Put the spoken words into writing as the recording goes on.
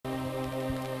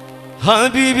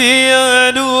حبيبي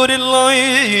يا نور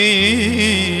العين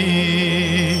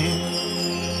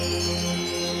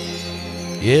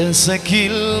يا سكي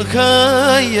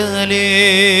الخيال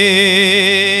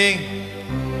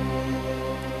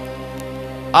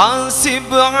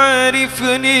عاصب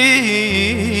عارفني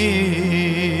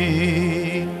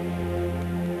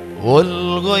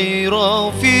والغير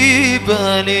في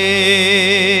بالي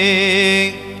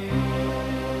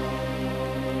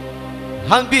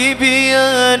حبيبي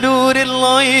يا نور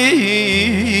العين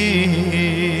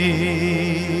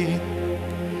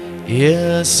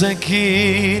يا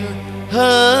سكين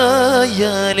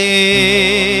هيالي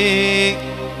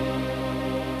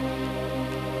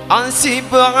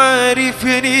عسب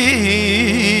عارفني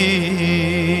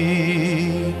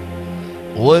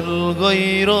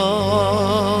والغير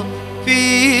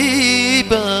في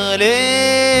بالي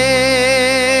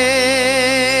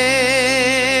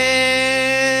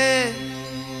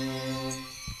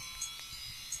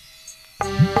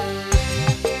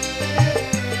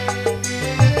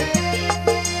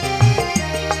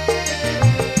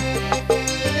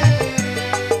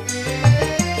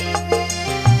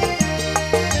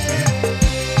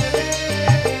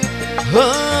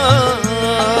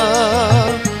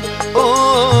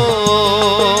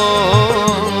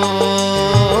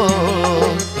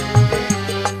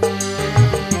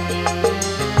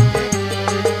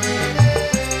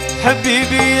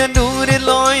حبيبي يا نور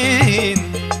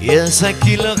العين يا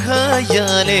سكي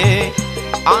الخيال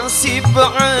عاصب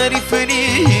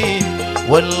عارفني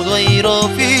والغير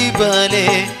في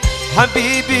بالي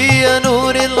حبيبي يا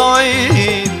نور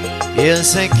العين يا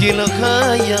سكي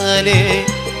الخيال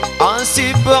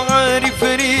عاصب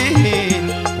عارفني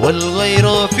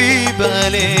والغير في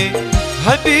بالي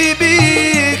حبيبي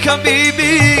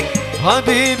حبيبي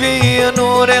حبيبي يا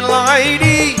نور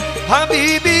العين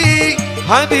حبيبي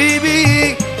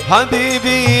حبيبي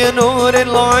حبيبي يا نور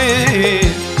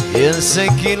العين يا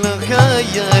سكي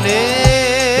الخيال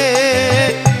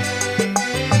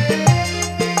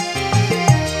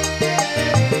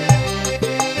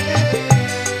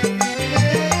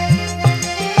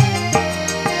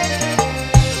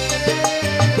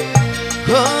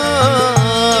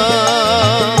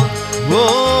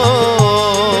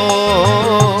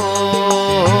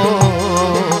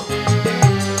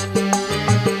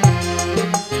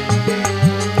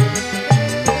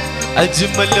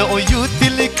أجمل عيون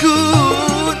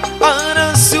الكون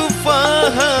أنا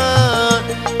سفاها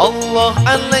الله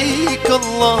عليك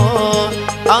الله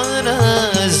أنا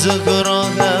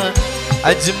زغرها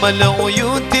أجمل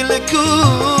عيون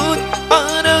الكون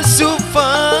أنا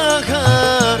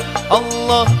سفاها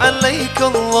الله عليك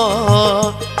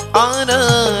الله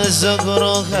أنا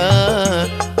زغرها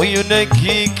عيونك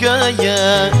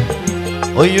حكاية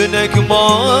عيونك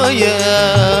مايا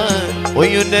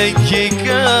عيونك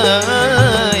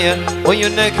حكاية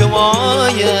عيونك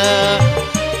مايا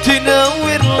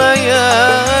تنور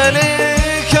ليالي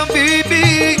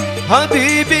حبيبي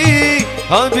حبيبي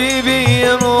حبيبي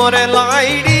يا نور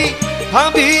العين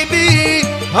حبيبي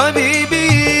حبيبي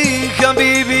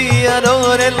حبيبي يا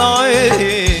نور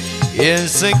العين يا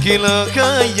سكي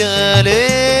الخيال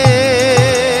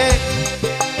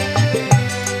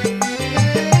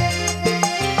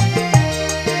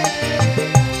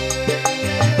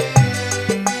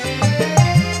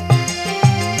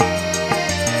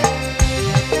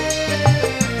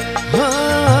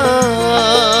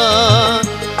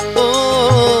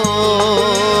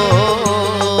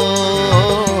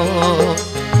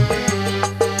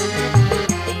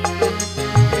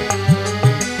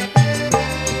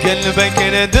قلبك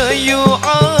ندى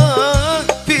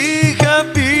في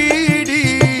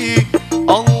كبيري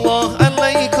الله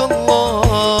عليك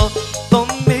الله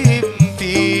طمم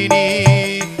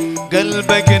فيني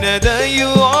قلبك ندى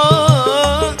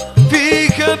في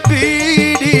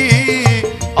كبيري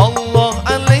الله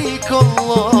عليك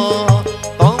الله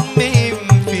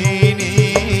طمم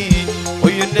فيني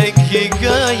عيونك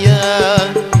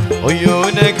حكاية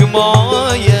عيونك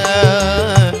مايا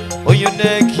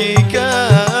عيونك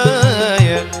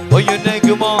حكاية عيونك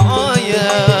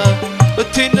معايا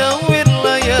تنور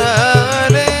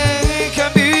ليالي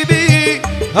حبيبي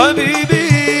حبيبي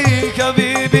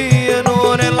حبيبي يا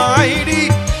نور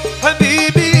العين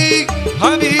حبيبي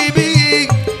حبيبي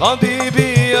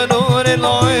حبيبي يا نور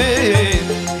العين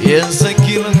يا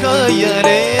سكي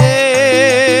الخيال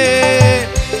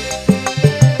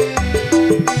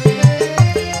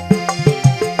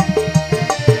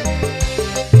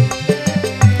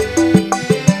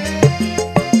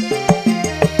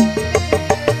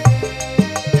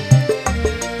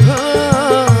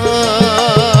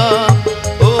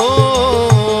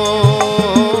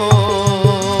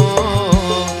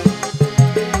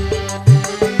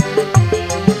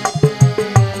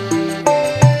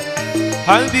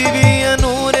حبيبي يا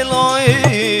نور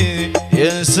العين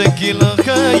يا سكي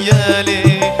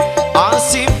الخيالي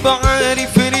عاصم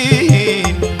بعارفني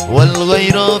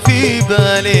والغير في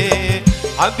بالي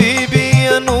حبيبي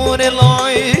يا نور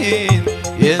العين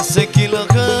يا سكي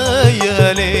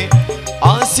الخيالي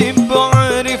عاصم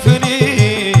بعارفني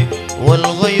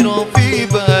والغير في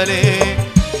بالي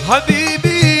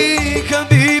حبيبي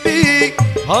حبيبي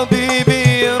حبيبي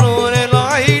يا نور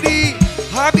العين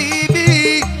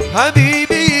حبيبي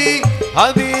حبيبي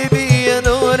حبيبي يا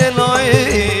نور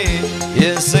العين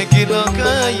يا سكي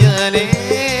الخيالي.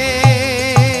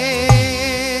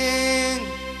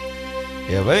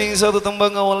 Ya baik, satu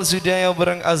tembang awal sudah ya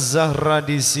bareng Az-Zahra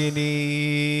di sini.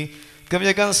 Kami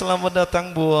ucapkan selamat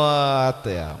datang buat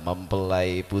ya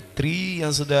mempelai putri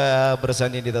yang sudah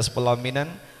bersanding di atas pelaminan.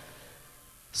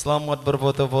 Selamat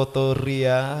berfoto-foto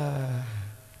ria.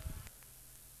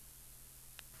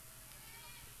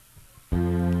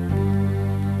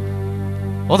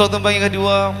 Untuk tembang yang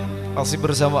kedua masih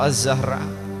bersama Az-Zahra.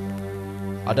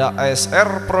 Ada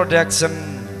ASR Production.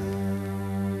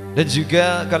 Dan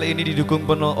juga kali ini didukung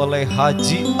penuh oleh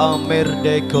Haji Amer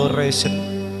Decoration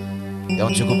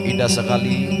yang cukup indah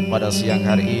sekali pada siang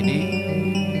hari ini.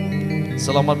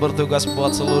 Selamat bertugas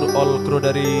buat seluruh all crew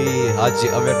dari Haji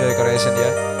Amer Decoration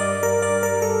ya.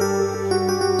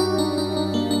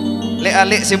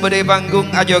 Lek-alek si badai panggung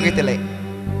aja gitu lek.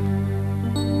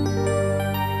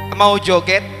 Mau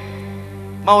joget?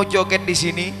 Mau joget di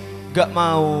sini? Gak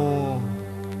mau.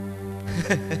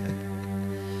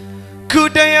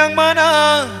 Kuda yang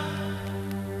mana?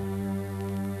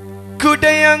 Kuda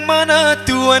yang mana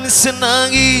Tuhan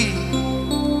senangi?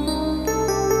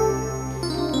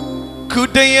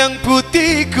 Kuda yang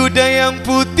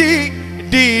putih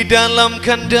di dalam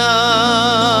kandang.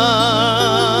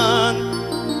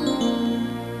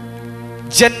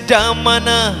 Janda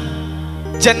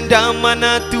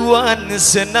mana Tuhan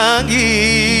senangi?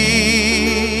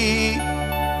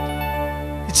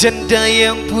 Janda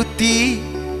yang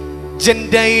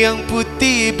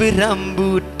putih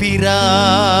berambut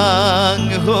pirang.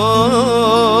 Oh.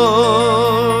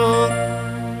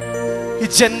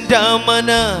 Janda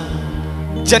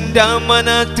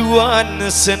mana Tuhan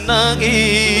senangi?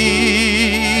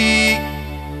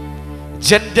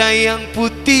 Janda yang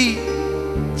putih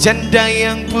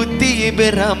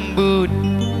berambut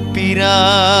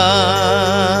pirang.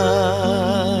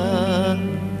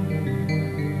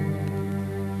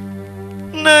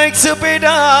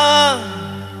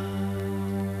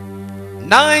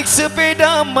 Naik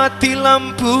sepeda mati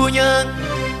lampunya.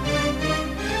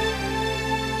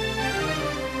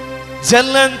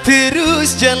 Jalan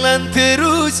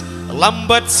terus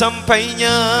lambat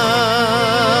sampainya.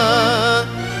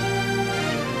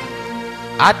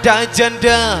 Ada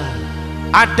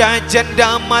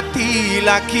janda mati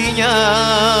lakinya.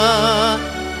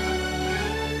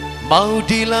 Mau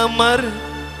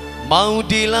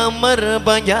dilamar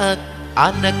banyak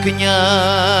anaknya.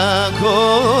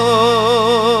 Oh,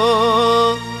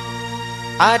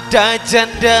 ada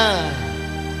janda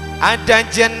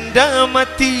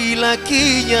mati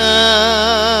lakinya.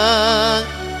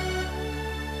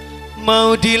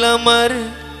 Mau dilamar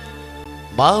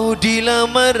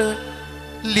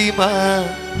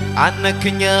 5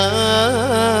 anaknya.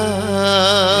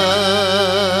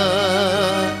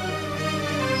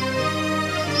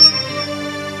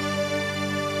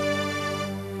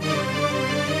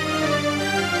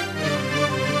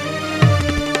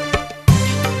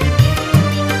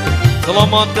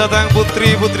 Selamat datang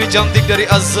putri-putri cantik dari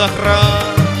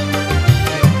Az-Zahra.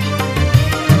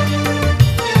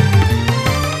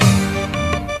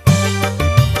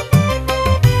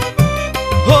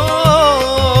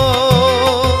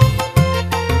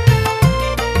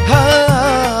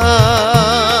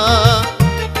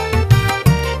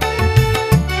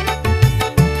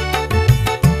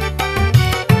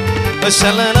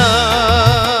 Shalala.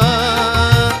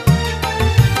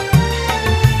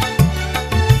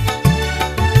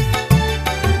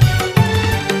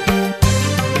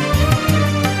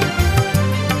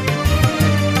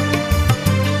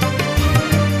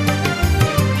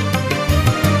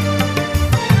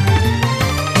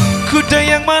 Kuda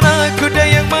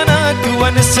yang mana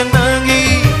Tuhan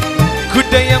senangi?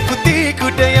 Kuda yang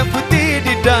putih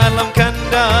di dalam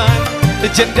kandang.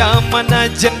 Janda mana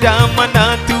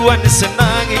Tuhan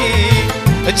senangi?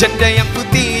 Janda yang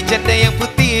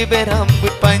putih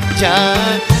berambut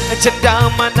panjang. Janda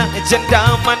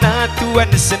mana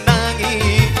Tuhan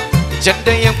senangi?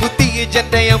 Janda yang putih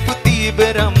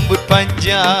berambut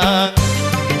panjang.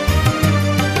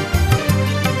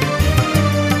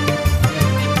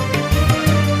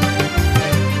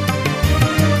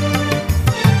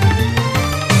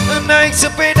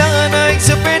 naik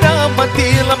sepeda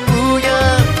mati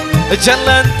lampunya.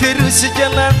 Jalan terus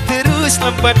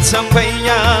lambat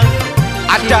sampainya.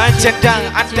 Ada janda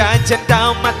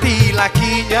mati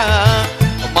lakinya.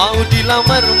 Mau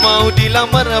dilamar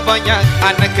banyak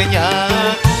anaknya.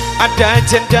 Ada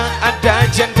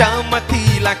janda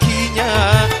mati lakinya.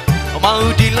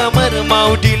 Mau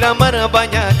dilamar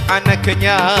banyak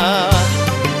anaknya.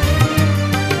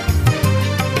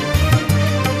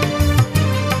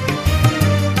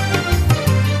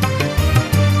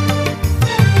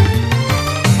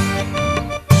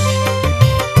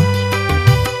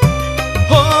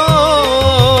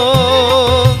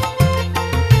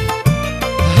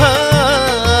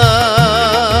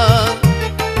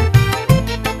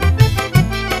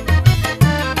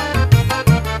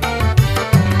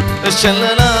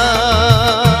 Shalala.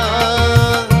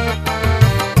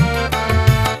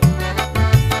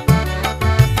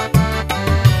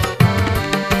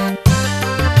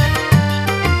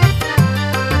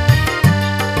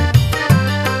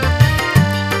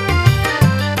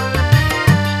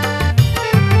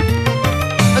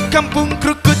 Kampung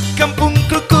krukut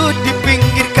di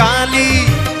pinggir kali.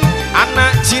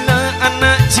 Anak Cina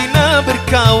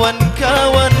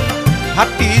berkawan-kawan.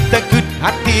 Hati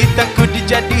takut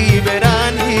jadi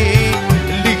berani.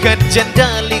 Lihat janda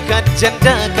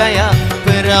kayak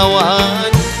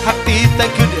perawan. Hati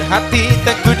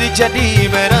takut jadi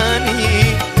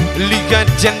berani. Lihat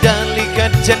janda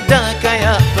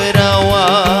kayak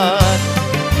perawan.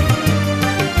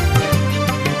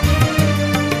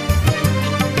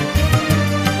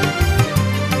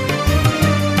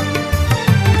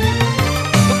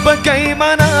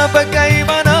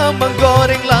 Bagaimana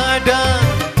menggoreng lada.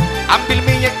 Ambil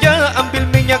minyaknya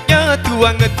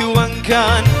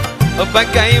tuangkan.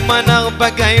 Bagaimana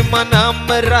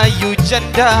merayu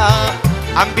janda.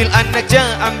 Ambil anaknya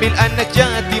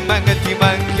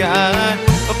timang-timangkan.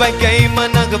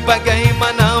 Bagaimana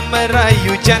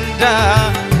merayu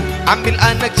janda. Ambil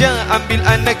anaknya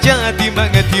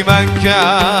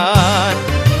timang-timangkan.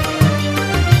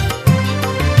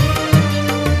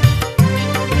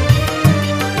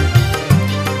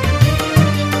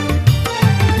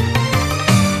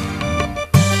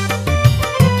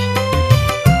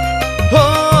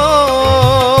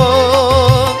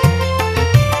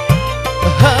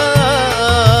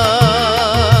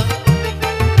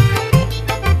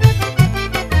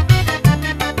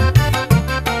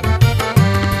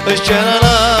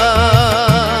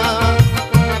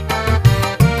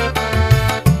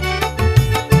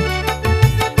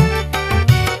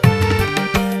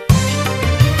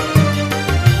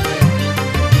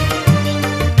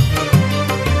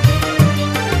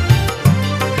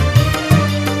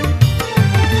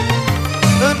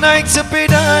 Naik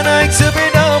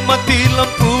sepeda mati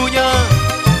lampunya.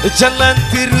 Jalan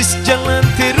terus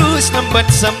lambat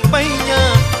sampainya.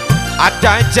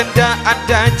 Ada janda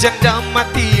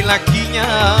mati lakinya.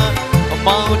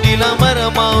 Mau dilamar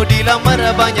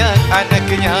banyak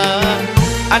anaknya.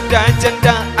 Ada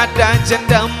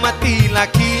janda mati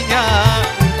lakinya.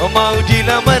 Mau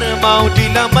dilamar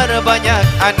banyak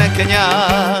anaknya.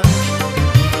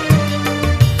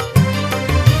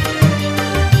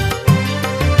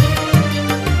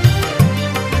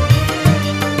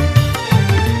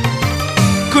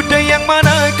 Kuda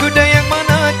yang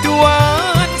mana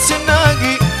tuan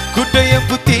senangi. Kuda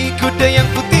yang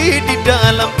putih di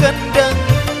dalam kandang.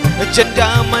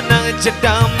 Janda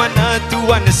mana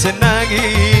tuan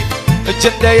senangi.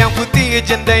 Janda yang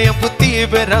putih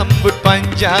berambut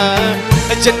panjang.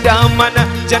 Janda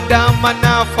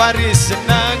mana Faris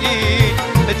senangi.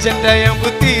 Janda yang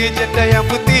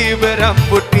putih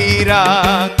berambut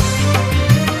pirang.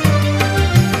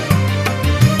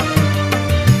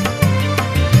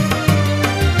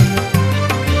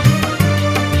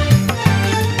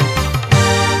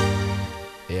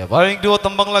 Paling dua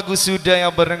tembang lagu sudah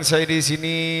yang bareng saya di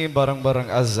sini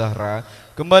bareng-bareng Az-Zahra.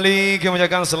 Kembali kami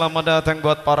ucapkan selamat datang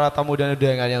buat para tamu dan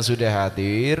undangan yang sudah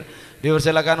hadir.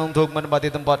 Dipersilakan untuk menempati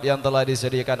tempat yang telah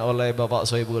disediakan oleh Bapak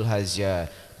Soebul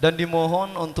Haja. Dan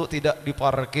dimohon untuk tidak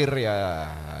diparkir ya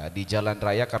di jalan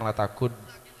raya karena takut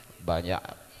banyak.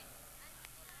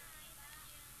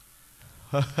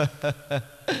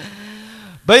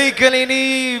 Baik, kali ini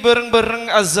bareng-bareng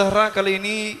Az-Zahra kali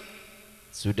ini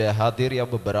sudah hadir ya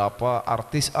beberapa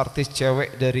artis-artis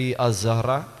cewek dari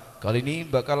Az-Zahra. Kali ini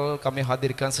bakal kami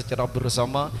hadirkan secara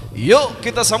bersama. Yuk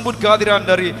kita sambut kehadiran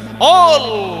dari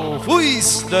All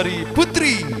Voice dari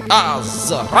Putri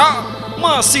Az-Zahra.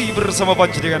 Masih bersama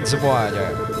panjenengan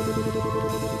semuanya.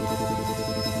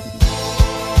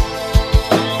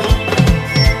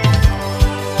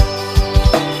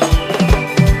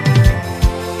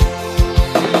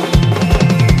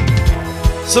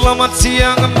 Selamat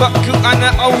siang mbakku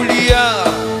anak Aulia.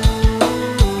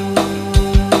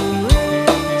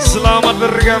 Selamat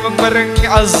bergabung bareng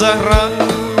Az-Zahra.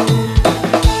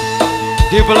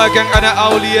 Di belakang anak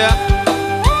Aulia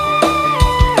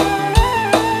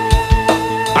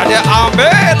ada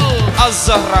Amel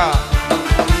Az-Zahra.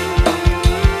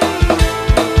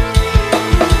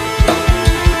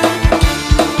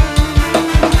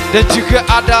 Dan juga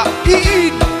ada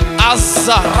Iin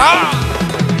Az-Zahra.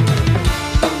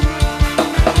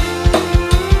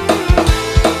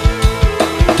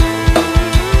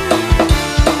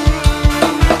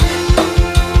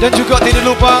 Dan juga tidak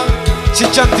lupa si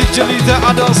cantik jelita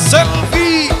ada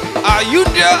Selfie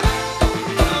Ayunda.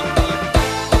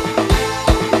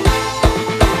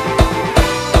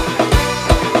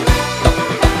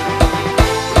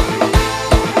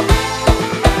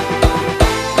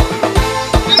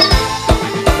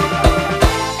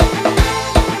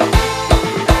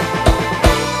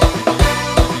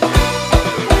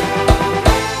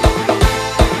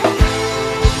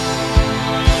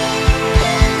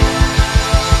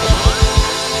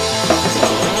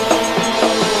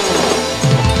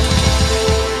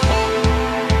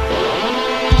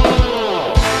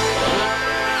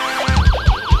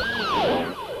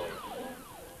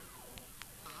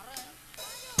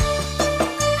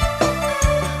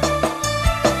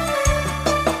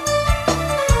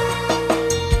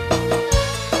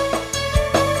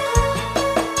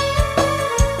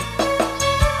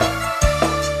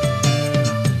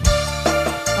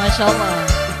 Masya Allah.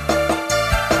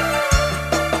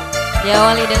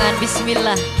 Diawali dengan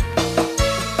bismillah.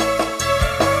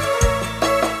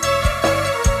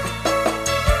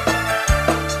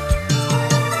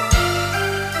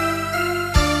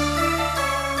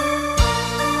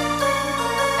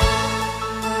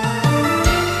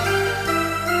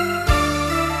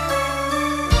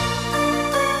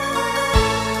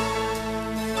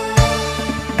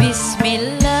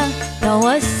 Bismillah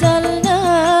tawassalna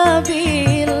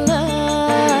billah.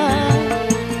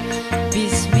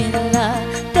 Bismillah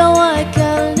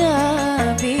tawakkalna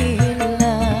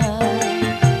billah.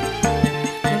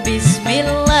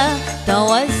 Bismillah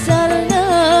tawassalna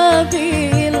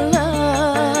billah.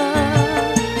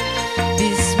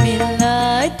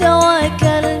 Bismillah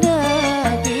tawakkalna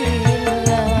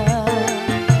billah.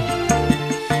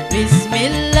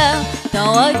 Bismillah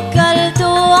tawakkaltu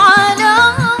ala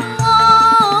Allah.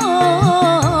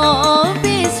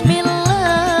 Bismillah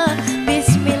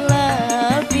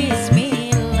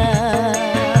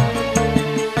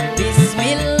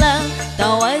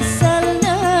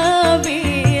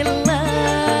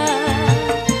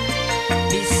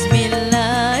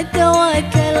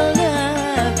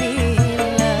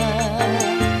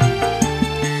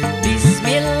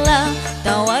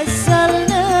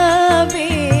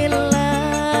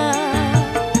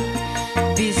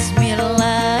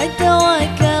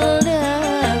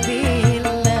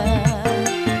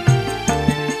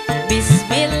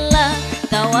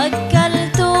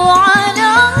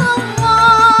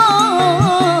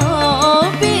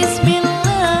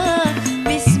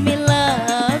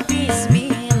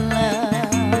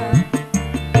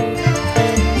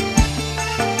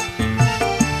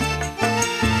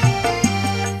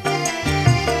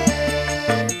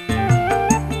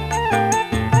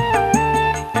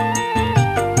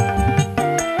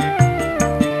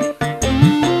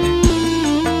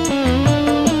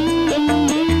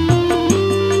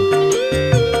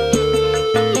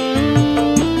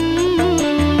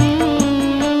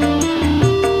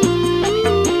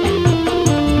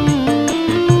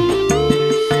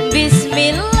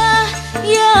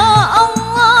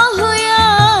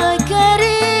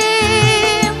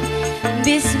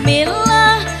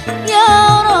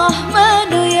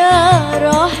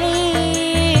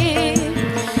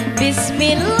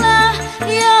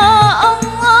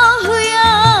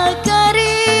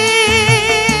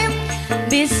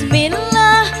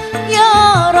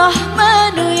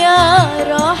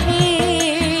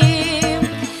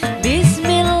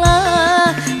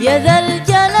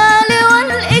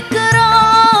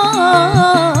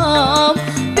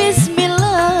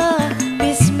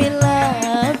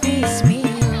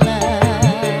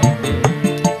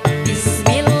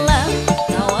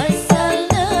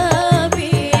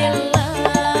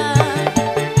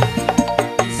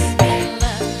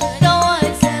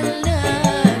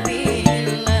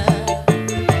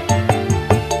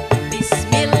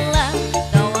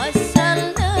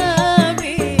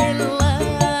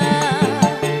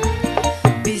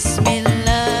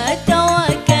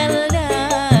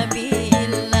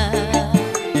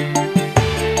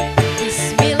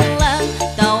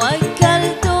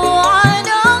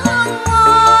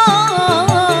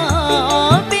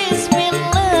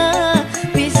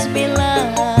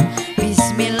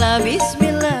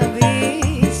bismillah,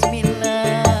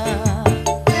 bismillah.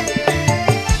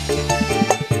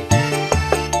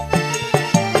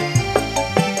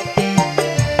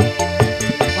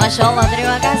 Masya Allah,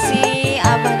 terima kasih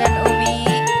Abah dan Umi.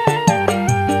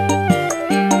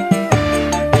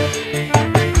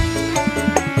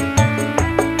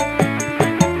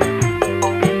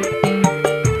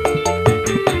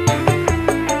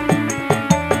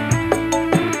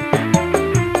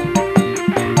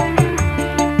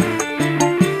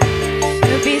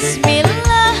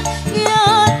 Bismillah ya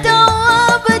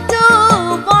Tawwab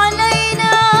tub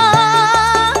alaina.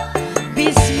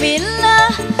 Bismillah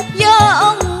ya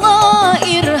Allah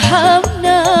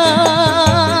irhamna.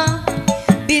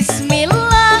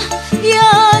 Bismillah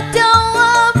ya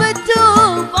Tawwab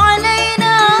tub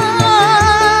alaina.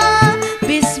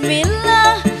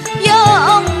 Bismillah ya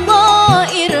Allah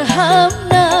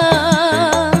irhamna.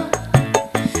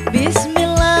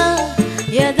 Bismillah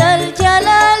ya Dzal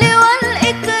Jalali wal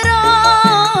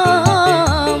Ikram.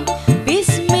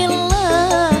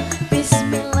 Bismillah,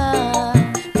 bismillah,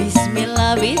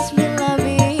 bismillah, bismillah,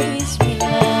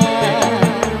 bismillah.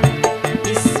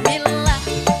 Bismillah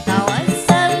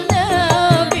tawassalna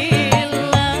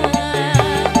billah.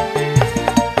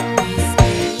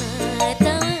 Bismillah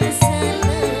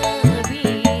tawassalna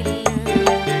billah.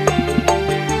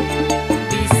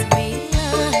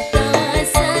 Bismillah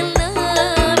tawassalna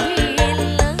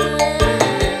billah.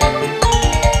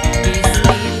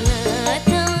 Bismillah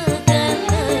tawakkalna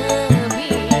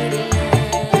billah.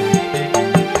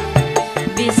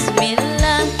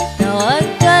 Bismillah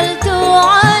tawakkaltu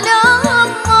ala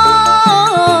Allah.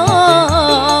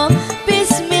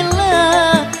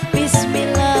 Bismillah,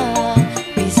 bismillah,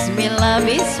 bismillah,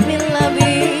 bismillah,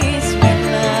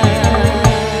 bismillah.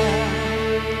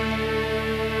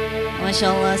 Masya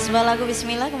Allah, sebuah lagu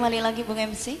bismillah. Kembali lagi Bung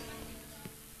MC.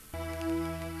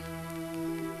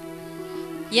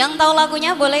 Yang tahu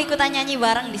lagunya boleh ikutan nyanyi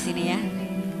bareng di sini ya.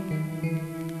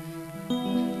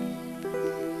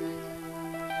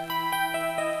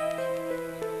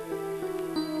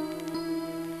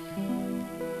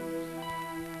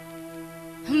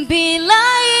 Bila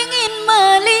ingin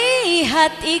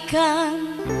melihat ikan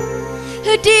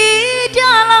di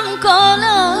dalam kolam,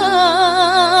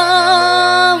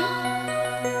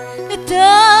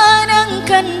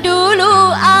 tenangkan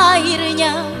dulu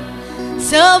airnya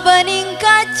sebening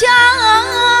kaca.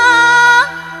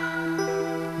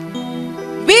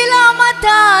 Bila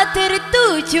mata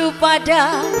tertuju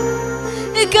pada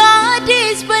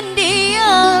gadis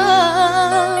pendiam,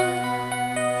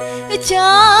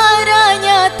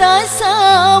 caranya tak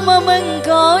sama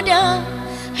menggoda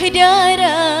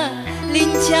darah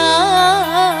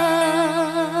lincah.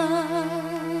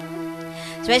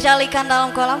 Spesial ikan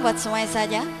dalam kolam buat semuanya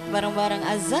saja, bareng-bareng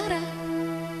Acara.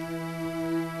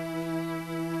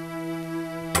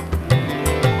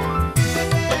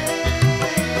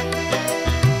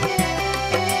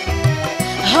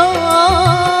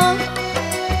 Oh.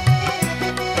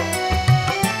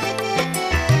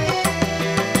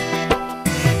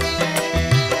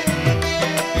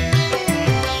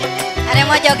 Ada yang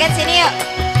mau joget sini yuk?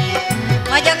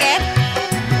 Mau joget?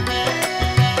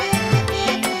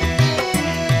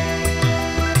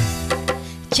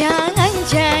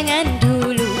 Jangan-jangan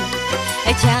dulu,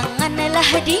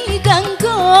 janganlah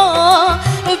diganggu.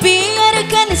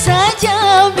 Biarkan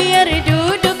saja, biar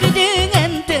duduk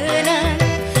dengan tenang.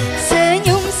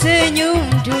 Senyum-senyum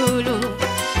dulu,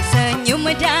 senyum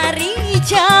dari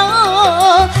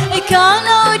jauh.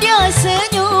 Kalau dia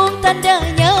senyum,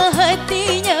 tandanya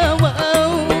hatinya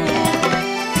mau.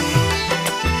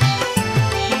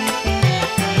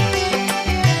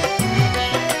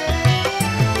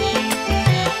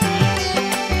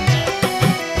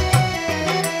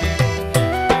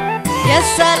 Ya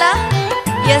salam,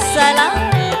 ya salam.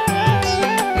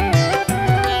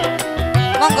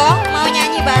 Monggo, mau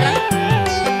nyanyi bareng.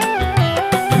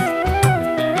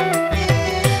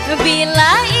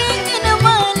 Bila ingin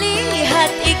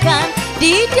melihat ikan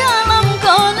di dalam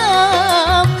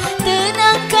kolam,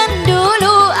 tenangkan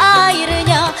dulu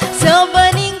airnya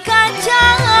sebening kaca.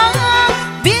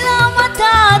 Bila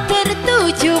mata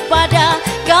tertuju pada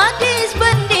gadis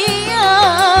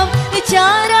pendiam,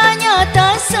 caranya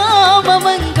tak sama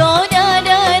menggoda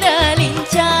darah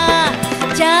lincah.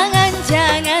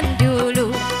 Jangan-jangan dulu,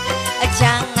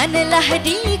 janganlah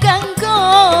diganggu.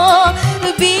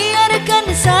 Biarkan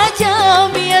saja,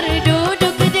 biar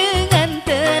duduk dengan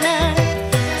tenang.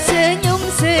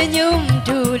 Senyum-senyum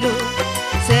dulu,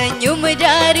 senyum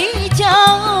dari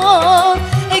jauh.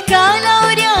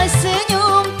 Kalau dia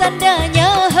senyum,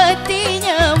 tandanya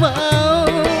hatinya mau.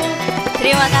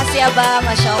 Terima kasih Abah,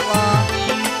 Masya Allah.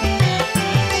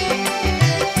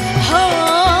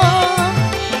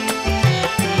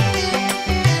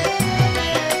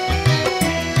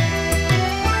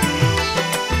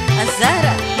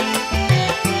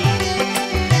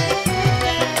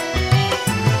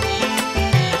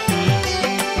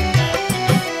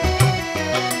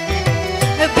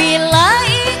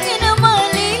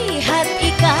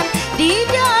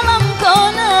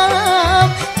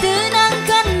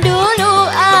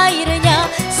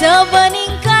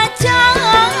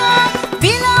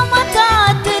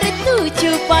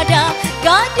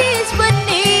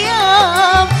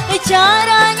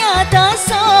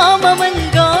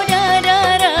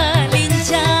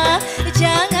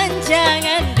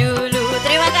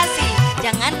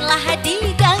 janganlah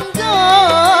diganggu.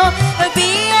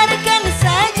 Biarkan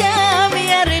saja,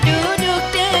 biar duduk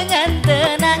dengan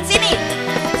tenang. Sini,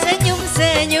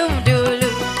 senyum-senyum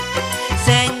dulu,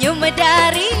 senyum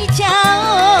dari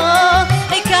jauh.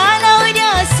 Kalau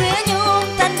dia senyum,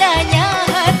 tandanya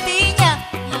hatinya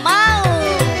mau.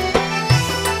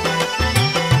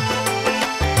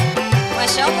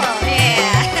 Masya Allah,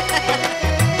 ya.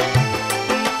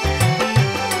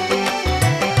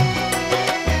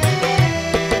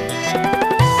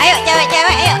 Ayo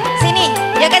cewek-cewek, ayo sini,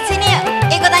 dekat sini yuk,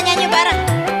 ikutan nyanyi bareng.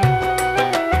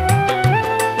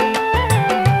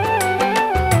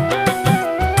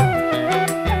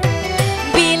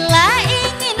 Bila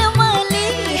ingin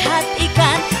melihat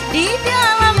ikan di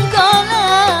dalam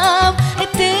kolam,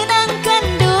 tenangkan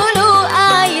dulu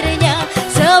airnya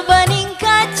sebening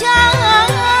kaca.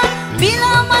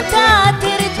 Bila mata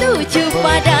tertuju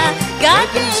pada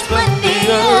gadis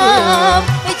pendiam,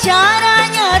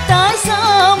 caranya tak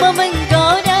sama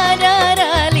menggoda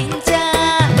dada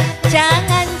lincah.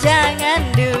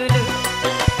 Jangan dulu,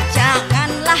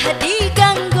 janganlah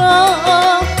diganggu.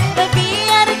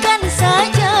 Biarkan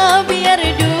saja, biar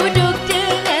duduk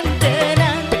dengan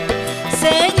tenang.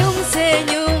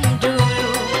 Senyum-senyum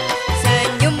dulu,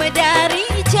 senyum dari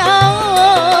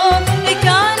jauh.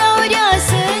 Kalau dia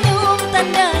senyum,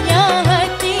 tandanya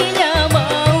hatinya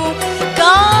mau.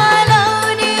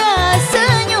 Kalau dia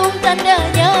senyum,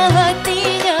 tandanya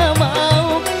hatinya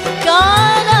mau.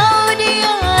 Kalau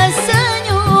dia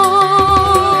senyum,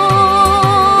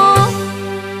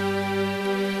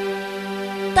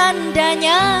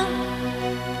 tandanya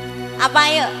apa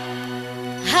yuk?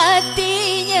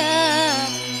 Hatinya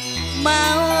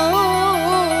mau.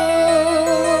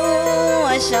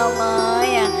 Masya Allah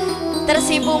ya,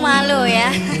 tersipu malu ya.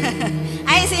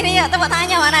 Ayo sini yuk, tepuk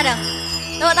tangannya mana dong?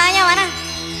 Tepuk tangannya mana?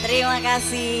 Terima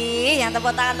kasih. Yang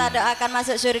tepuk tangan tak doakan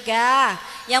masuk surga.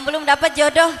 Yang belum dapat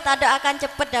jodoh, tak doakan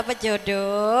cepet dapat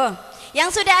jodoh. Yang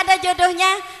sudah ada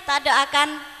jodohnya, tak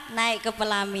doakan naik ke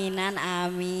pelaminan.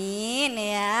 Amin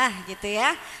ya, gitu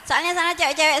ya. Soalnya sana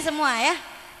cewek-cewek semua ya.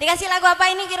 Dikasih lagu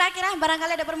apa ini kira-kira?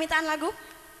 Barangkali ada permintaan lagu?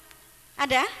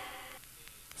 Ada?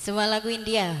 Semua lagu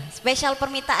India, spesial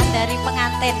permintaan dari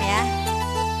pengantin ya.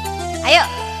 Ayo,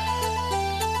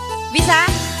 bisa?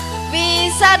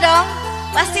 Bisa dong,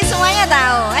 pasti semuanya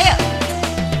tahu. Ayo,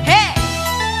 hey.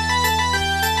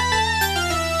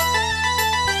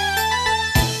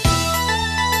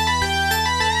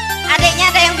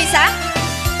 Adiknya ada yang bisa?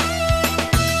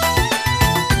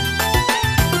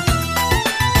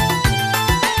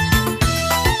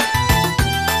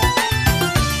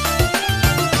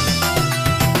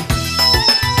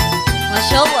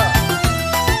 Masya Allah.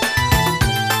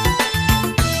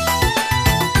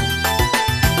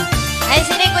 Ayo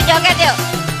sini ku joget yuk.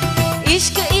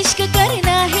 इश्क इश्क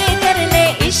करना है कर ले,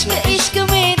 इश्क इश्क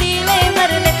में दिले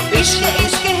मर ले, इश्क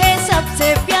इश्क है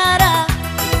सबसे प्यारा।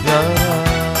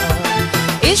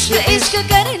 इश्क इश्क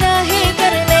करना है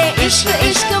कर ले, इश्क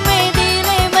इश्क में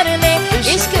दिले मर ले,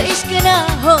 इश्क इश्क ना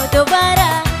हो दोबारा।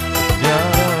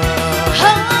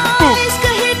 हाँ इश्क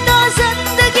ही तो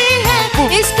जिंदगी है,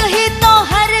 इश्क ही तो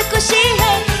हर खुशी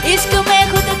है, इश्क में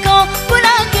खुद को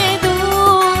बुला के दूं।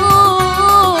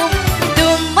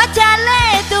 तुम मचा ले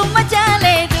धूम,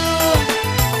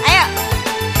 ayo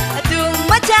तुम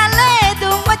मचा ले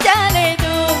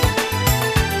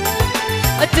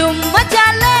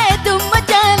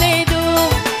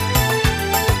धूम,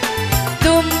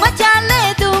 तुम मचा ले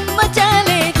धूम, तुम मचा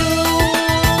ले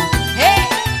धूम, हे।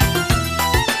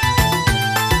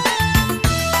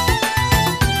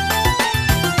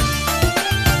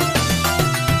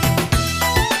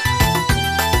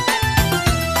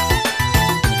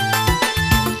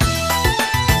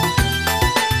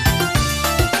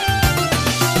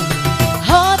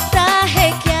 होता है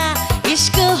क्या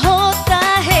इश्क, होता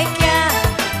है क्या,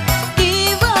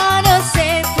 दीवानों से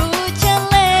पूछ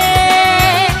ले।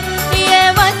 ये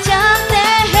मचाते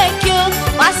हैं क्यों,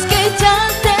 बस के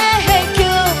चलते हैं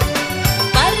क्यों,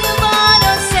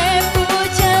 परवानों से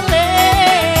पूछ ले।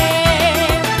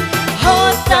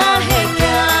 होता है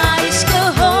क्या इश्क,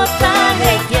 होता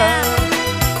है क्या,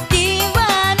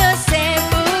 दीवानों से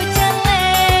पूछ ले।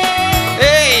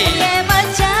 ये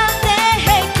मचाते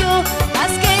हैं क्यों,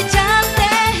 बस के चलते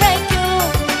हैं क्यों,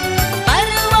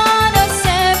 परवानों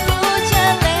से पूछ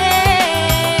ले।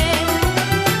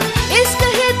 इश्क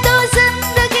ही तो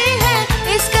जिंदगी है,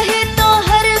 इश्क ही तो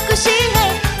हर खुशी है,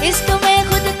 इश्क में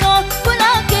खुद को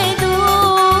बुला के दूं।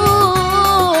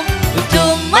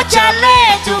 तुम मचा ले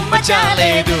धूम,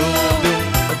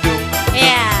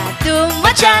 ya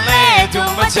तुम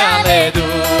मचा ले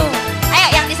धूम। Ayo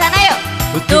yang di sana yuk.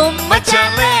 तुम मचा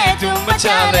ले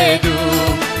धूम,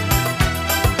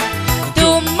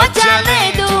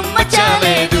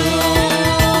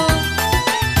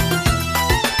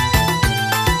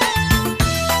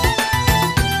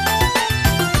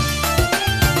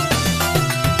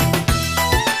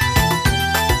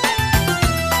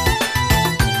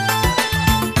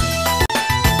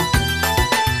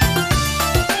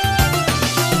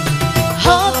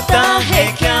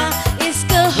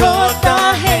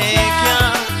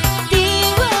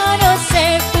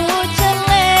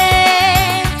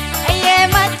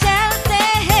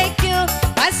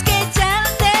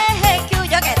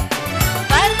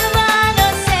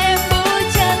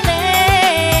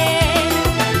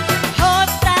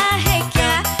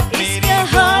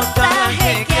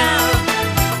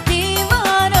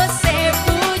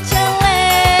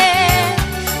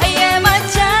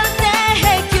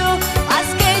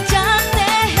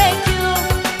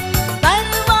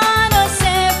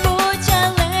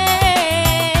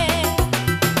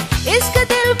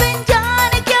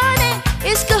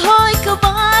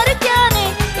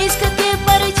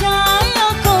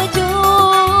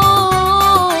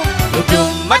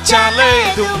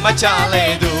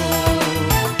 macale du.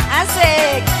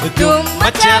 Asik. Dum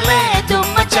macale du. Dum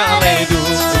macale du.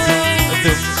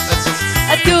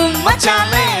 Dum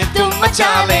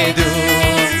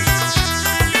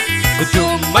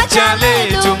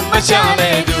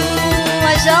macale du.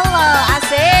 Masya Allah,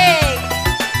 asik.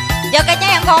 Jogetnya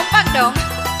yang kompak dong.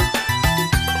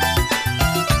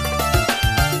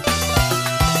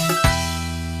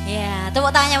 Ya,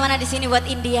 tepuk tangannya mana di sini buat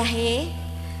India he.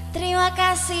 Terima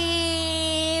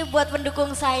kasih buat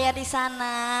pendukung saya di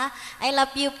sana. I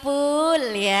love you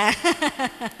Pul ya.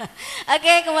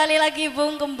 Oke, kembali lagi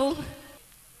Bung Kembung.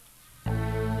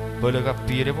 Boleh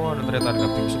kapir mau ternyata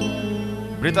kapir.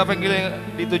 Berita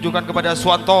panggilan ditujukan kepada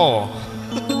Swanto.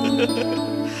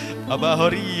 Abah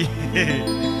Hori.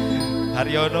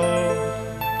 Haryono.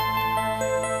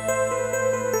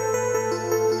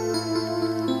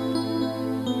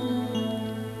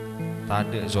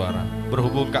 Tanda suara.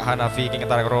 Berhubung Kak Hanafi King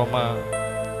Tarak Roma,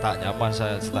 tak nyaman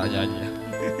saya setanyanya.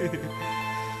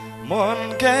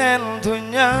 Mungkin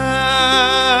dunia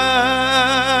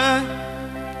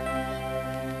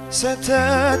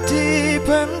setati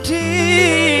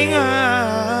bandingan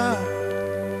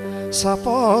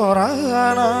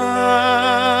saporana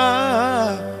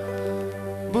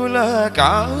bula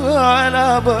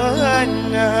kala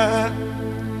banyak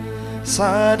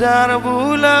sadar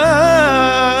bula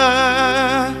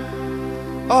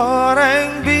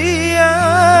orang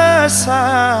biasa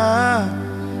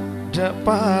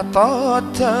dapat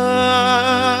total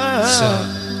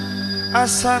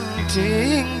asan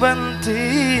ting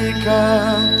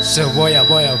bantika Boya,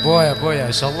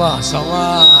 insyaallah.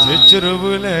 jujur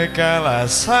boleh kalah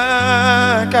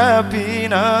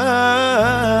sakapina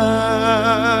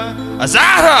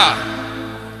Azahra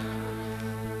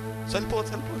Salpot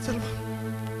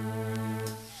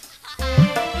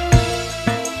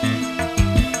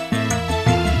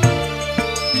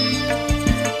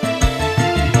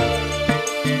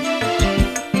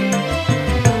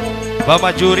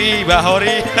Bapak Juri, Mbak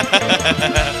Hori.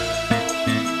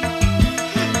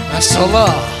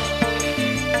 Masyaallah.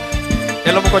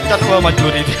 Elo mengkocak Bapak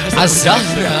Juri biasa.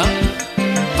 Azahra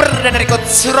perdana dari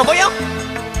Kota Surabaya.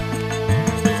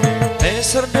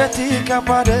 Serdati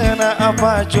kapadana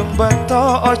apa jumpa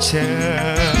to oce.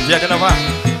 Ya kenapa?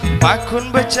 Pakun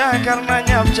baca karena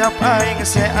nyap-cap aing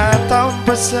seatau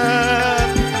pesen.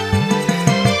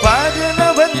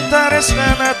 Padana bentar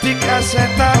esnana tika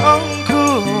seta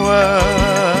ongkuan.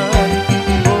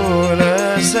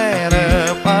 Mula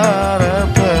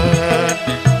serep-arepen.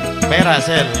 Merah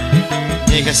sel.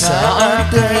 Nyiksa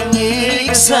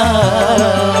nyiksa.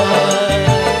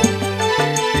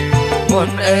 Mun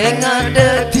enga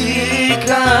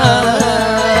detika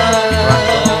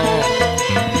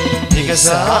hingga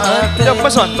saat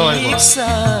dapat sonton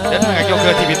dan ngajak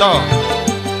ke TV to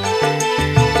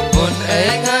mun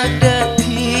enga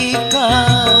detika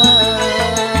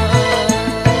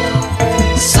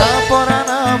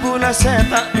saporana bula saya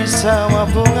tak bisa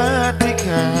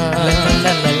wabungatika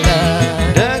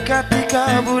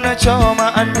dekatika bula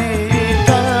cuma andi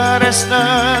taresna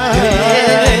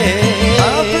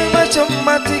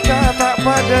matika tak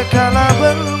pada kala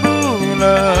berbulan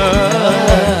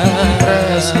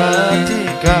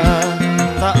resmatika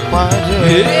tak pada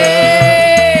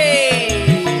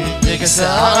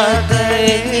nyiksa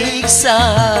teriksa.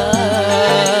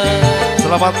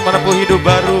 Selamat menempuh hidup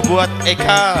baru buat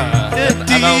EKA dan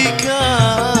ANAM.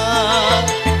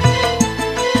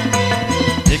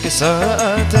 Nyiksa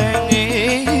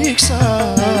teriksa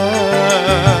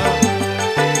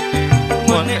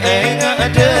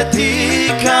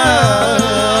detika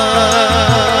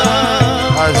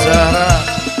Azahra,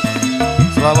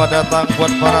 selamat datang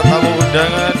buat para tamu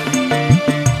undangan.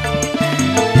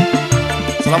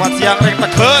 Selamat siang Rek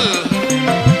Tegel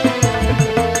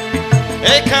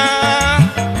Eka.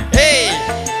 Hey,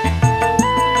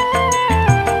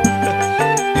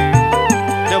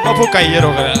 dia mau buka ya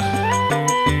roga.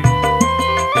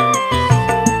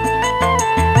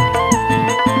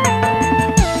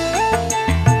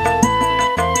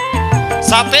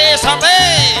 Sate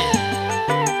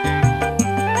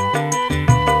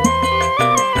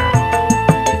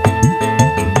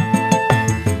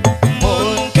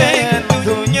mungkin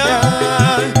dunia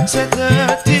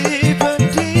setati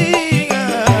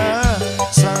bandingan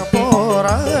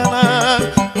saporana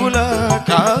bula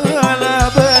kala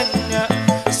banyak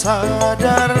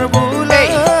sadar bula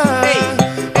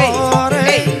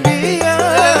orang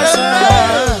biasa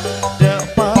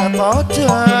dapat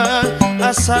otak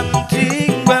asan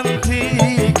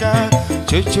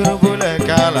jujur boleh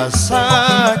kalah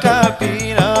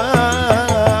sakapina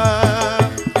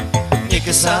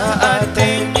nyiksa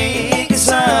ate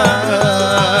nyiksa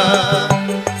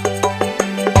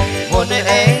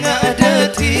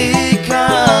detika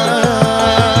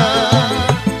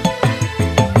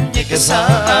nyiksa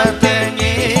ate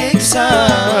nyiksa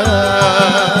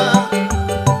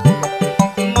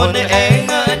mone ing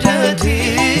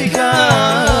detika.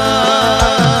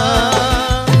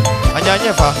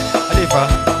 Nyanyi Fa, adik Fa.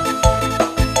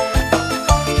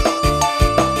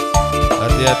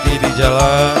 Hati-hati di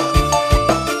jalan.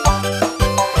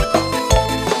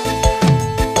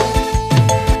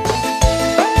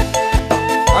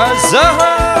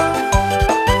 Azahra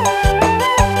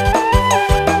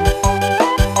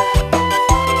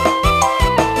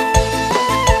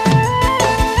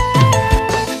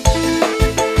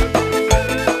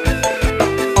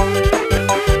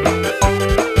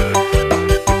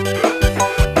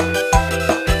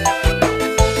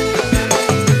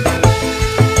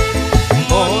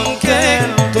mungkin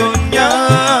dunia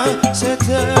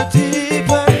seteti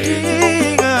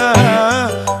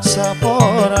bandingan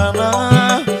saporana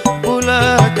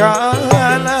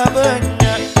kala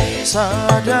banyak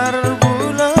sadar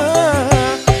pula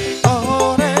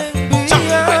orang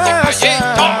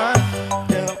biasa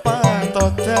depan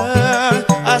total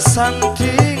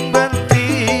asanting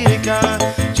bentika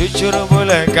jujur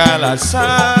boleh kalah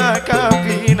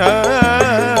sakabina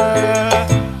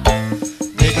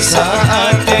nyiksa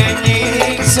ate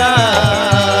nyiksa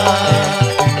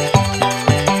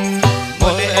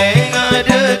boleh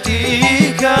ada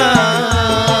tiga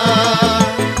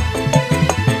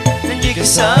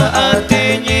nyiksa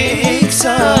ate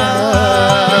nyiksa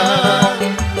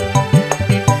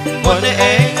mone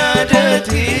ing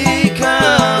detika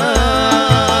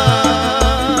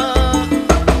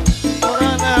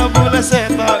orang abula saya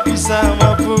tak bisa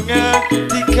mampu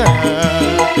ngetika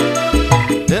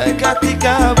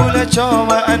dekatika boleh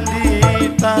cobaan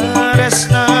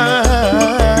ditaresna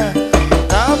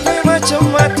tapi macam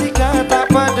matika tak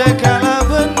pada kala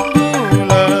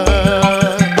bendula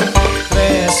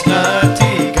tresna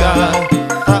tiga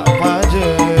tak pada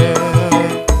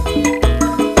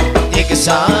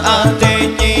nyiksa ate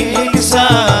nyiksa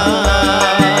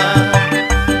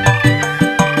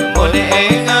mone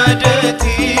ing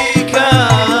detika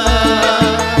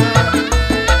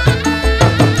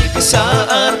nyiksa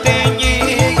ate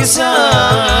nyiksa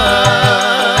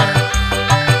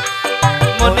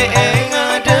mone ing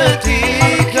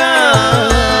detika.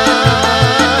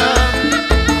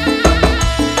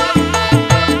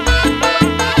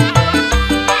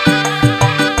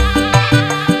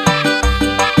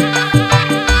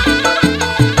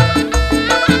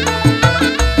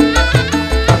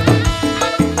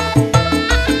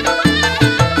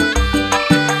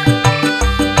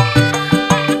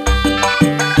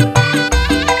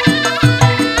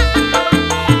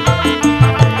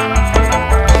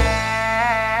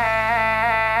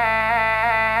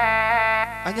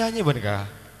 Nyanyi bener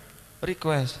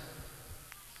request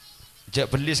jak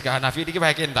beli sekarang Nafi ini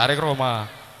makin tarik Roma.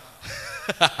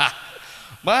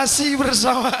 Masih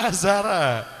bersama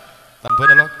Acara tanpa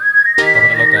nelok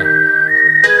kan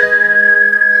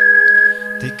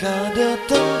tika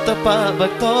datang tepat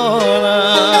bektona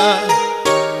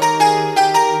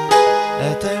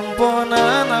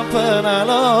temponan pernah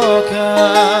loka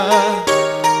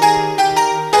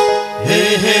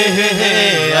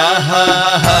hehehe aha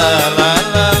la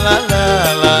la la la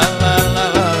la la la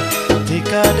la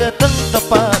tika datang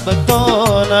tepat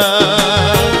bektona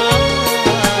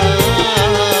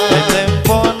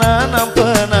temponan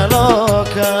pernah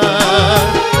loka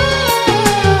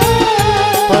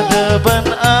pada ban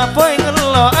apa yang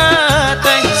lo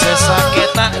ate sesakit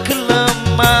tak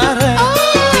kelemare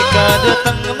tika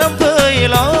datang nampai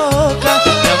loka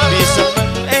yang bisa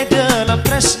dalam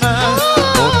tresna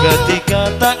ketika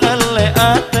tak ngele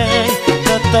ate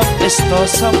tetap esto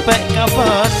sampai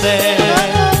kapate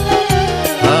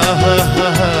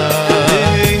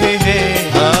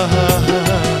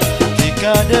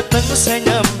tika datang saya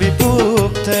nyambi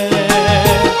bukte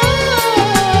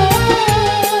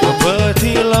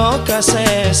beti loka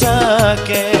saya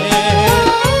sakit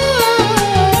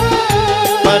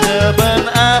pada ban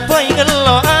apa yang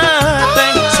lo ate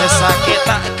saya sakit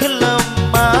tak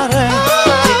kelemare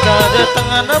tika datang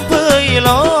nampai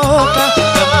loka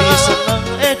yang bisa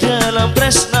dalam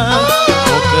tresna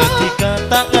ketika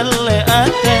tak ngele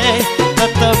ate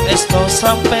tetap esto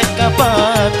sampai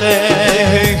kapate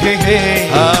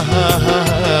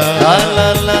la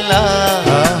la la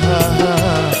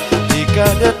tika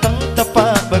datang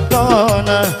tepat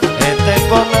bektona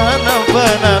temponan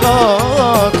pernah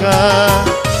loka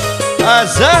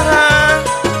Azahra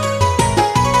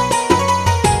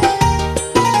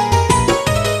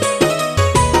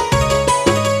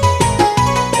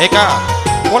Eka,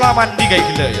 pola mandi kayak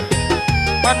gila ya.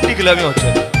 Mandi gila ya ojo.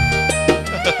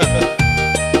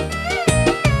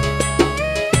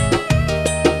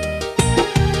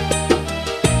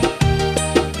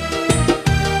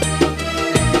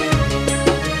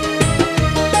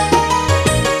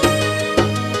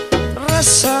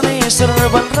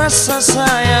 serban rasa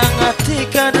sayang hati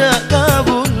kada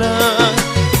kabulan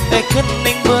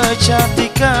kening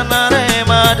becatikan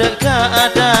arema de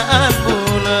keadaan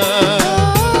bulan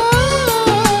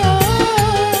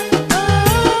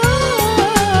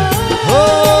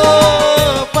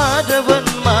oh pada ben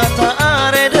mata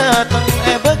are datang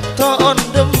bekto on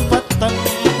dempatang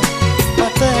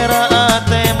matera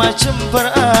ate macem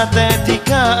berate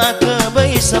tika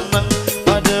kebai seneng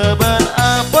pada ben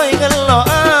apa gelo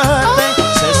ate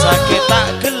sesakit tak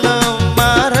gelem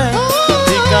mare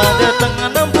tika datang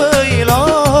nampai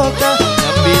loka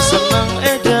nyambi seneng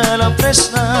dalam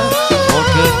tresna oh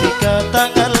ketika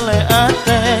tangan le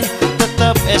ate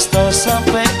tetap esto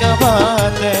sampai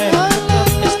kabate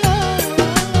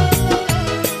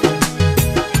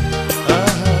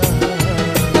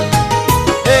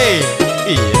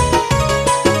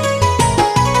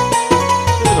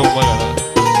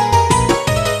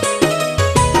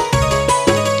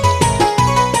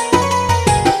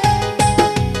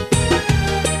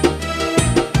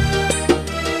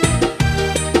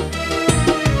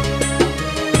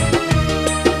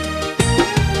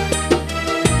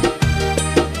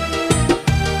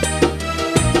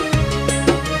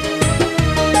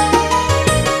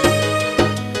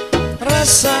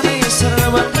rasani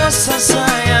serban rasa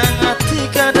sayang hati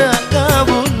kada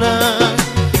kabulan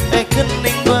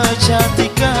kening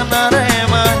becatikan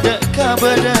arema dek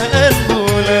kabadaan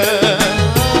bulan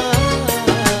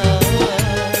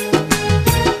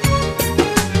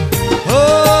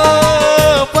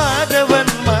oh pada ben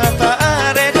mata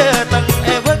are datang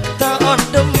bekta on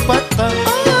dempatang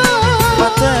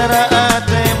matera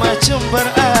ate macem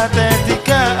berate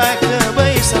tika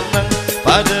kebai senang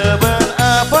pada ben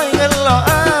apa gelo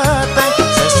ate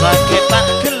sesakit tak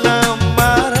gelem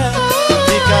marah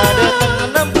jika datang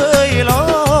nampai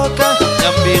loka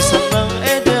nyambi seneng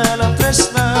dalam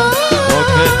tresna oh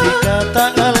ketika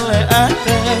tangan le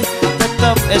ate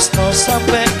tetap esto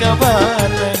sampai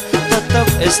kabate tetap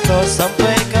esto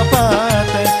sampai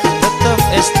kabate tetap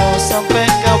esto sampai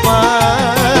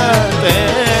kabate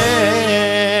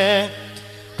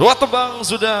dua tembang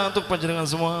sudah untuk panjenengan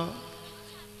semua.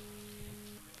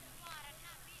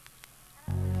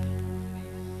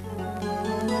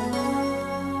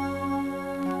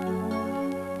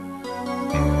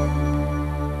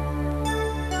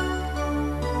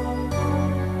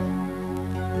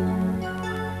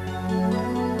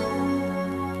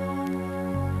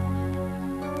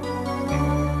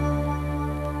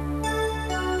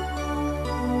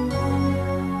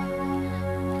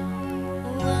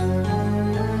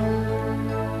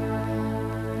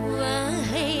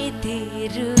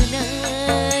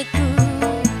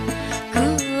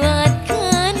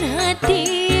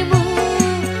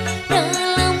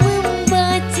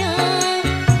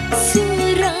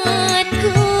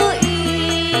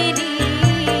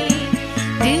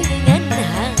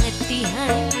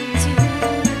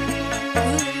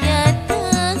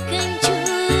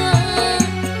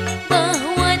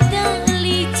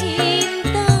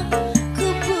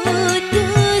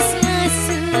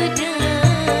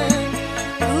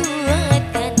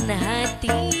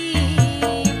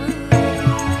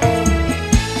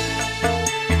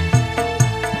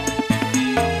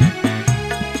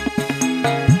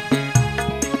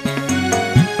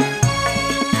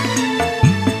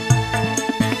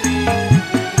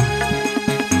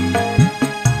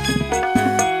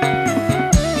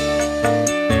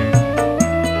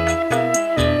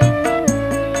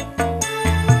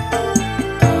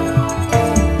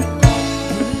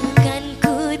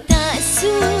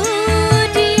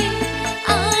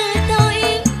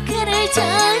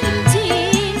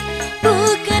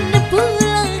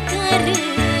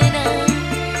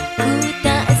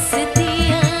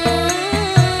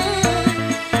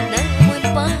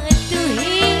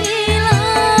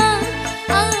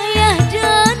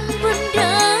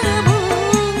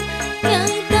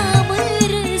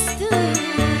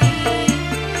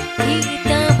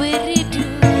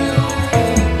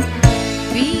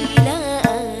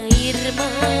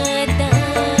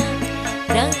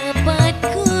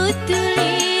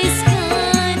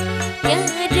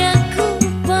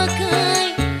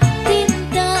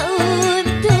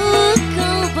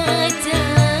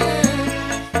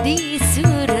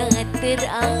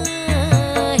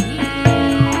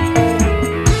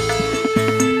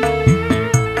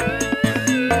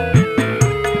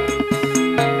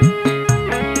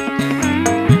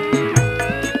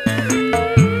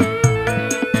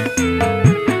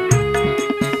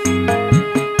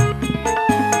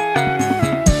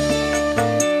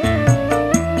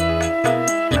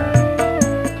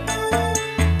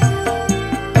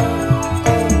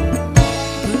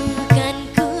 Bukan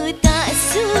ku tak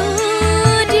suka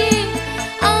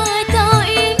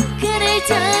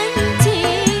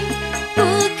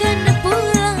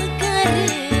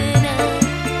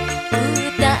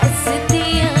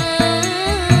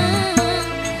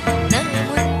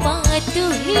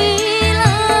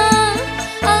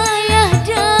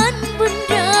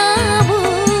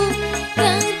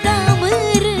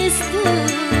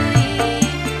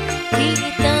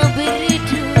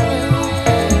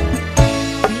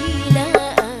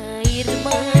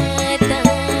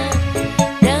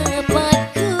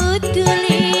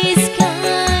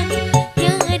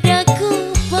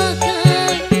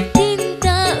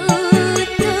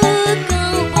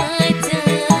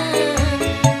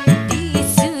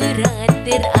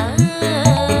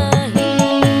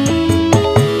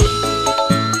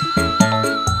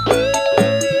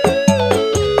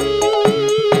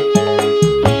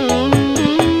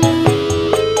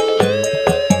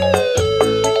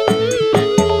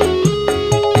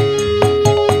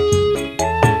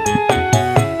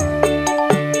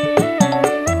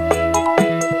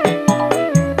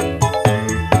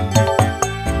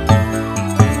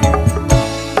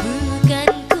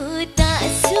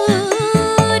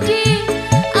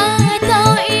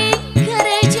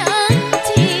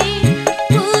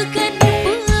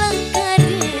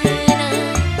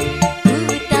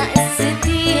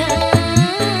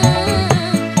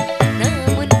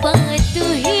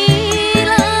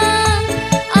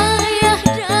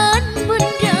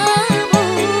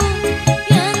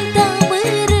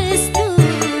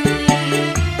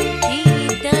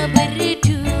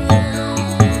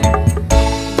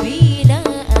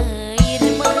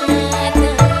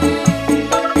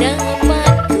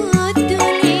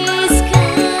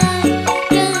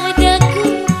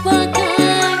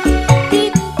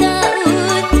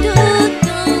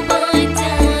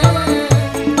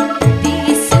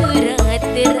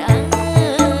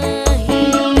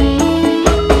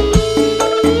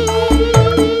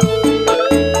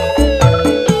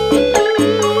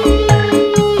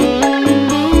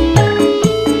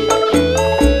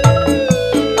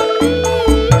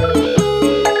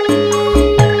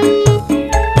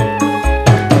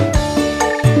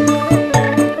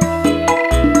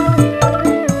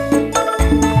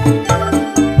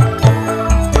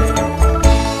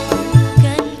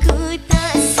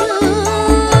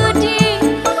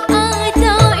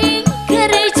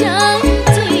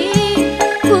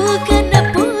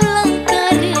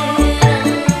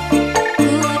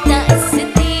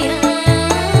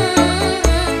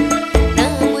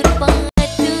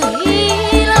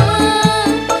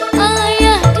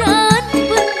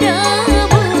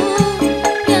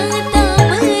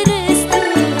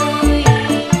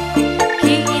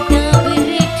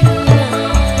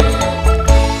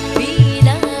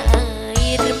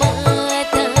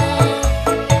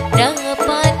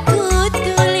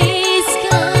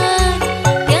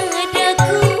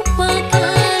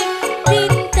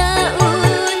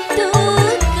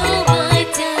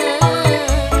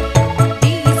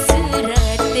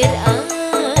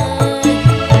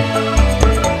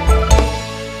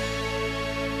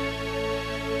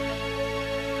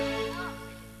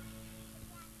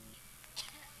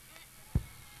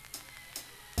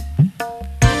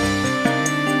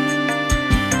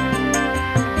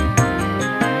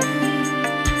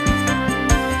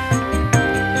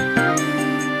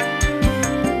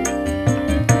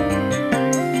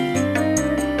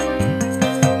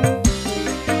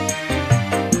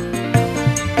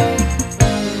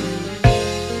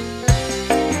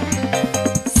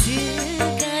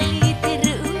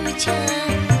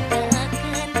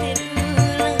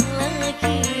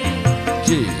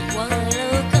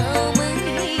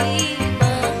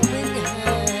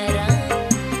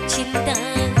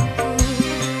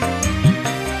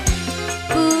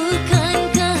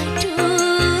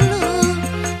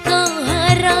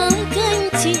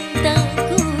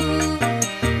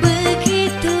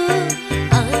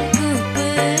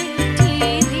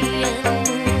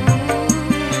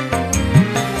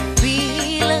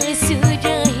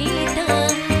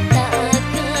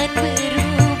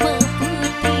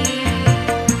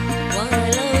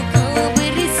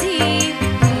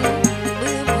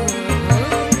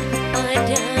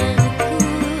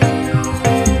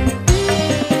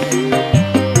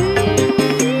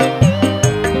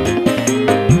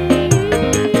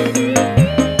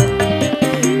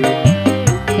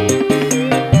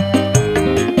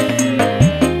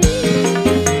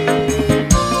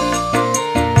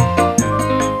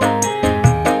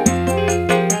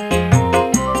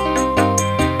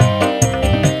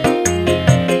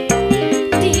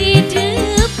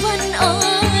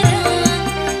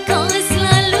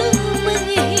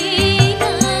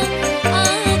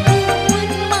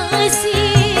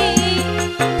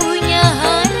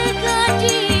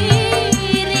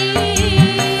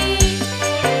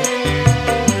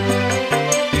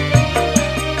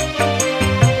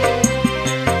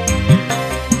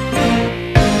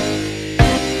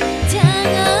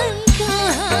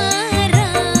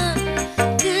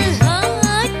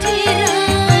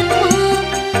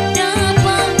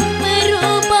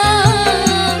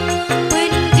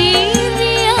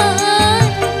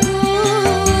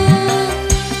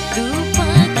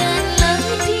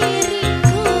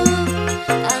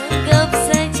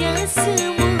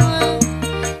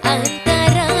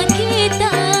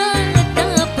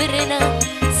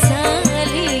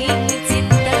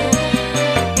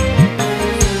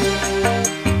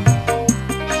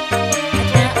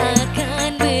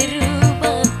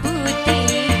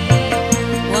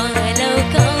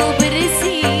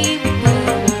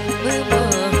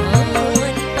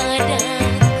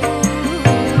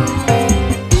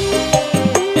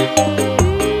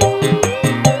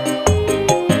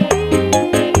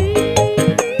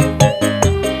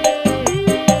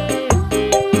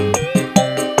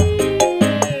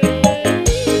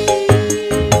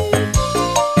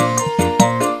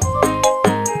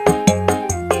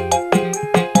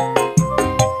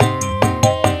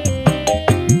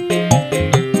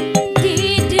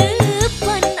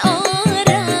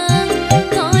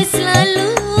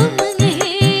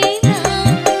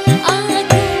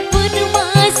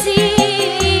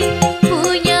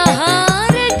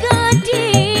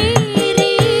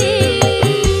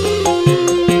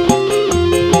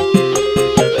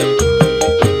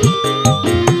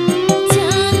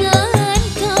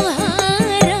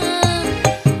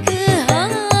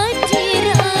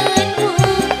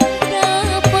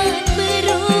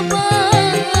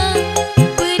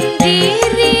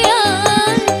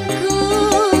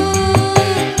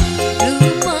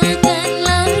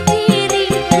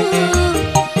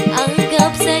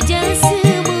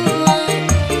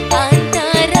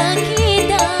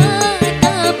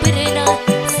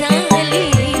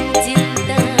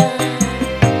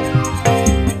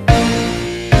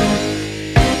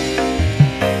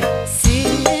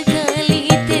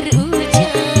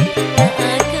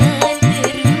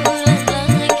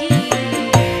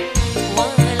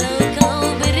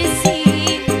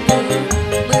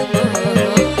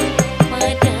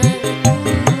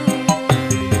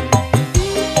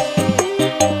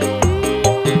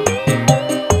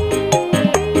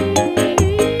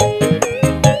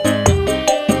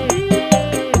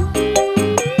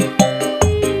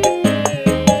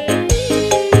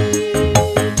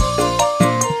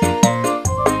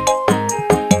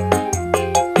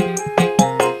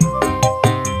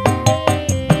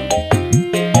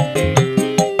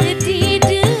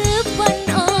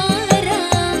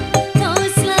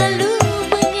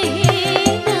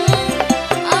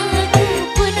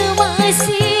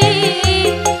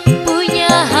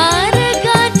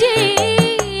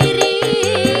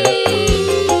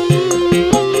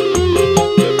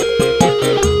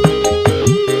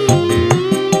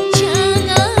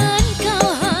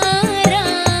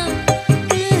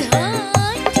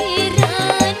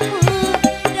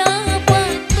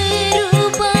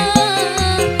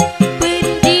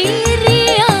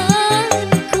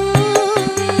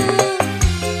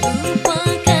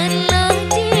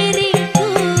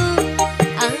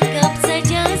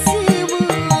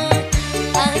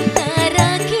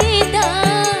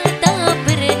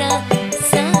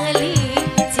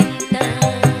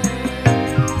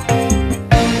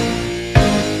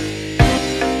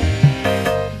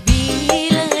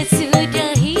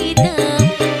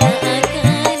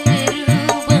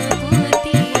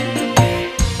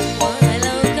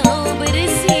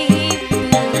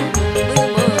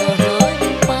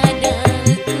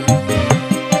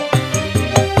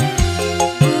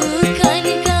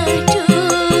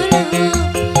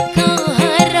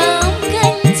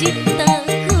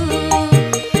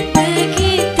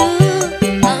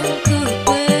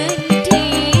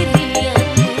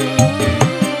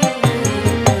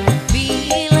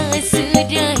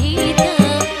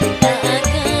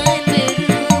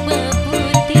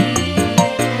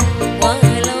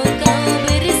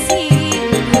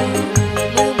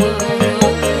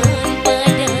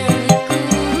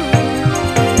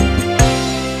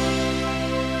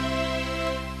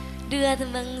Dua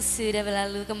tembang sudah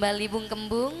berlalu, kembali Bung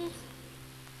Kembung.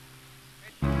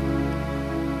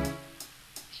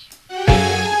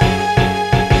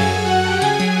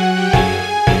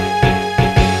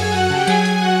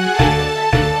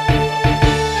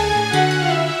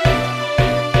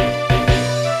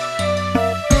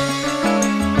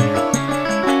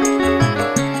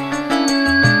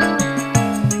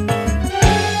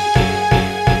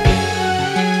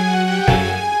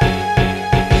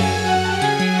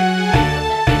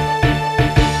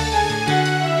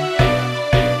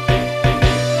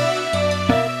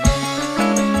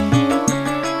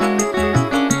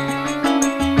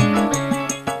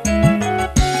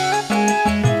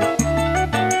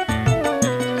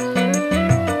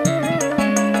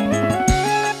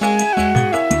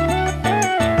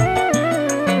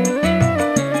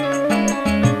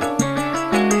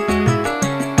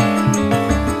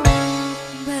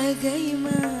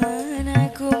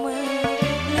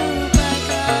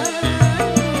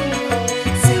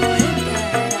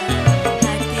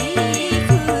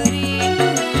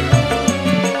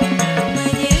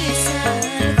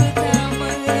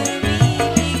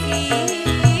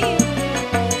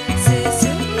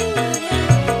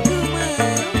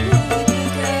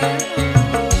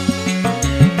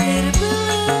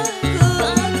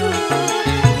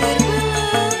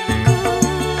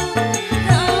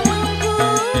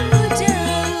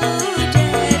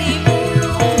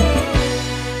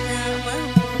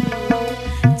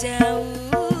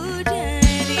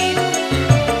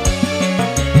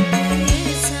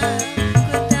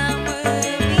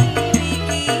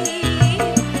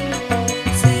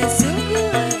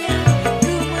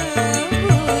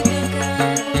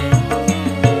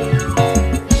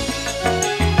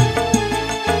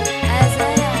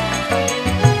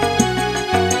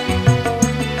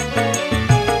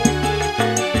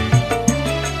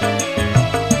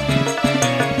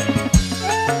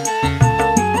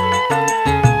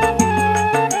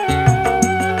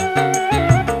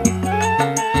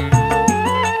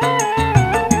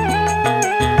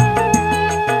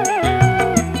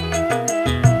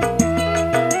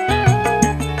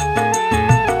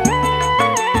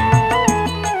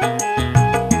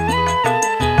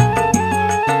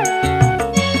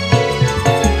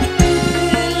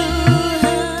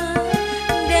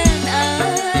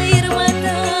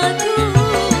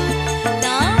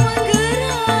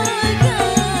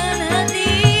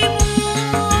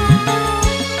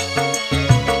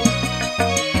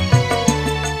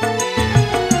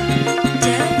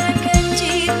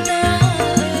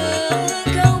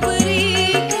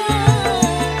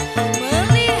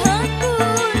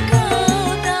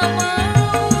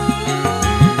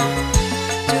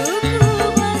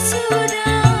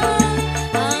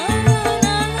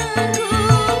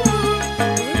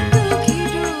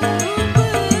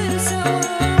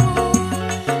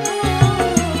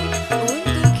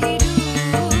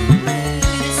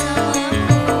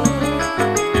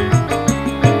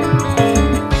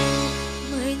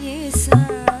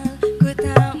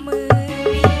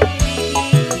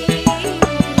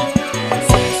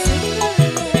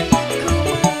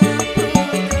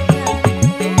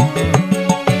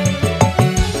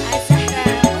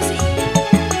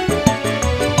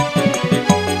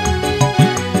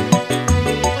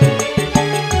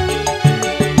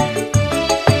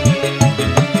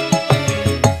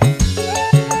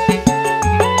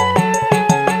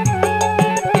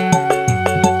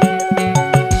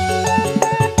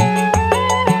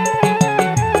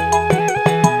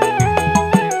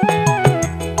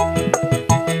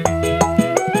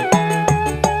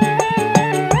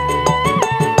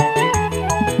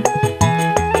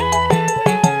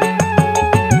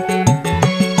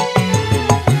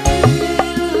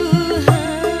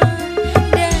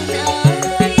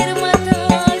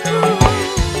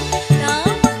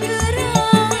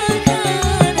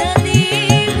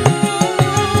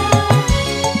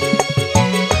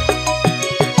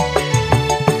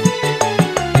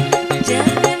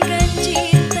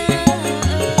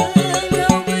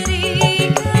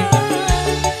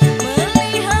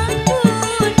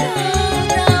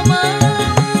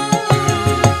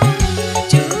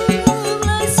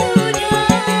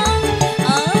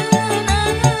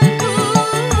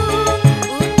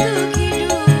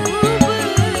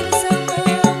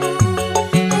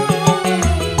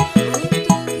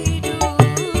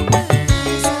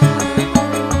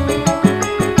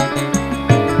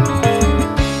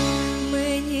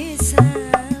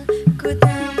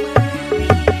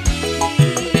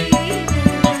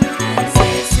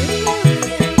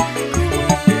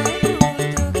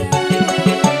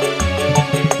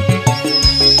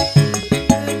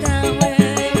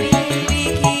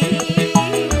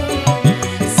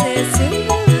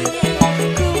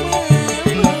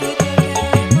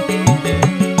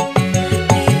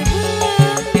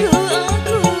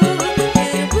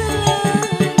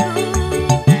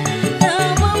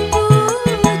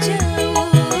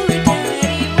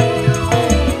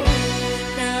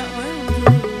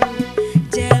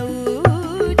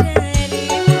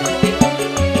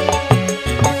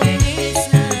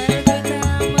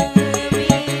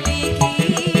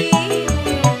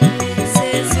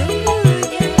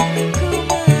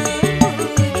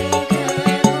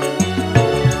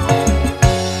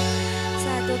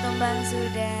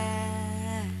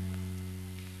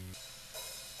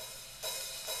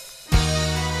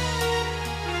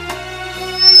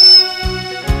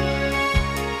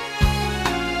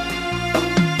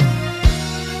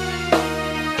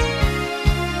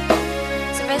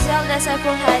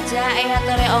 Saiful Haja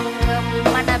ayatore ongkem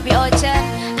manabi ojen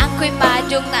angkui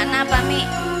pajung tak napa mi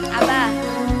abah